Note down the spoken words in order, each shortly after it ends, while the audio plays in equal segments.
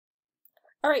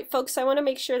All right, folks, I want to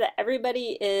make sure that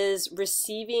everybody is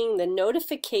receiving the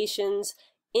notifications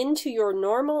into your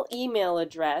normal email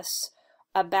address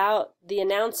about the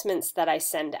announcements that I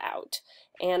send out.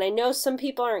 And I know some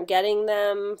people aren't getting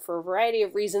them for a variety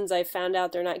of reasons. I found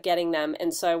out they're not getting them,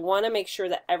 and so I want to make sure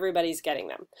that everybody's getting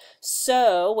them.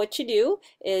 So what you do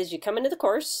is you come into the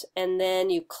course and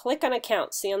then you click on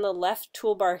Account. See on the left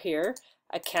toolbar here,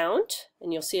 Account,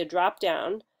 and you'll see a drop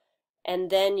down.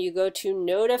 And then you go to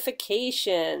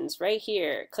Notifications right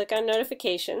here. Click on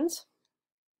Notifications.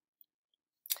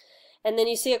 And then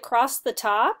you see across the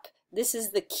top, this is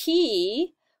the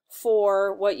key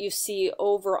for what you see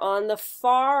over on the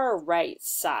far right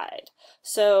side.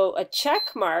 So a check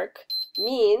mark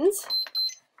means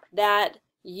that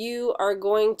you are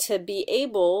going to be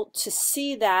able to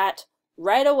see that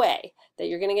right away, that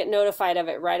you're going to get notified of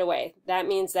it right away. That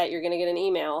means that you're going to get an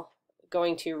email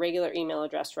going to your regular email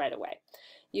address right away.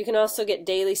 You can also get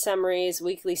daily summaries,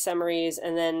 weekly summaries,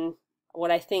 and then what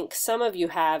I think some of you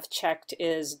have checked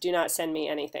is do not send me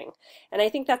anything. And I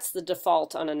think that's the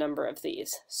default on a number of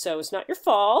these. So it's not your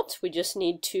fault, we just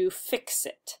need to fix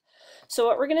it. So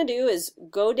what we're going to do is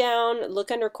go down,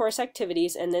 look under course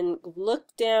activities, and then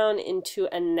look down into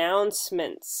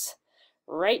announcements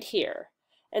right here.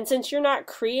 And since you're not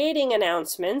creating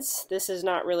announcements, this is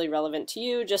not really relevant to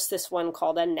you, just this one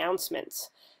called announcements.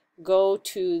 Go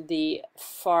to the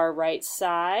far right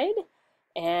side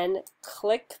and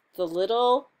click the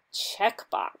little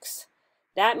checkbox.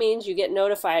 That means you get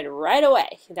notified right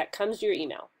away. That comes to your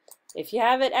email. If you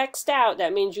have it X'd out,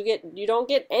 that means you don't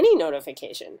get any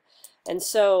notification. And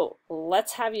so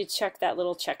let's have you check that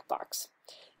little checkbox.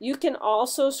 You can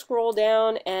also scroll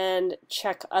down and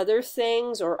check other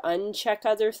things or uncheck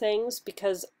other things,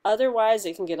 because otherwise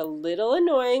it can get a little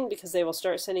annoying because they will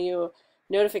start sending you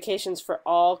notifications for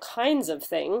all kinds of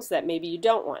things that maybe you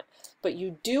don't want. But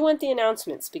you do want the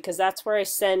announcements, because that's where I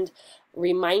send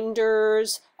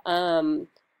reminders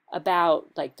about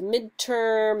like the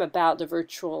midterm, about the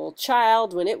virtual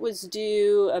child when it was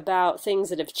due, about things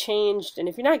that have changed. And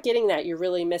if you're not getting that, you're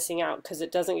really missing out because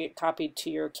it doesn't get copied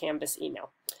to your Canvas email.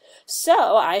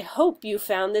 So I hope you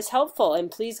found this helpful,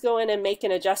 and please go in and make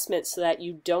an adjustment so that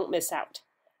you don't miss out.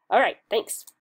 All right, thanks.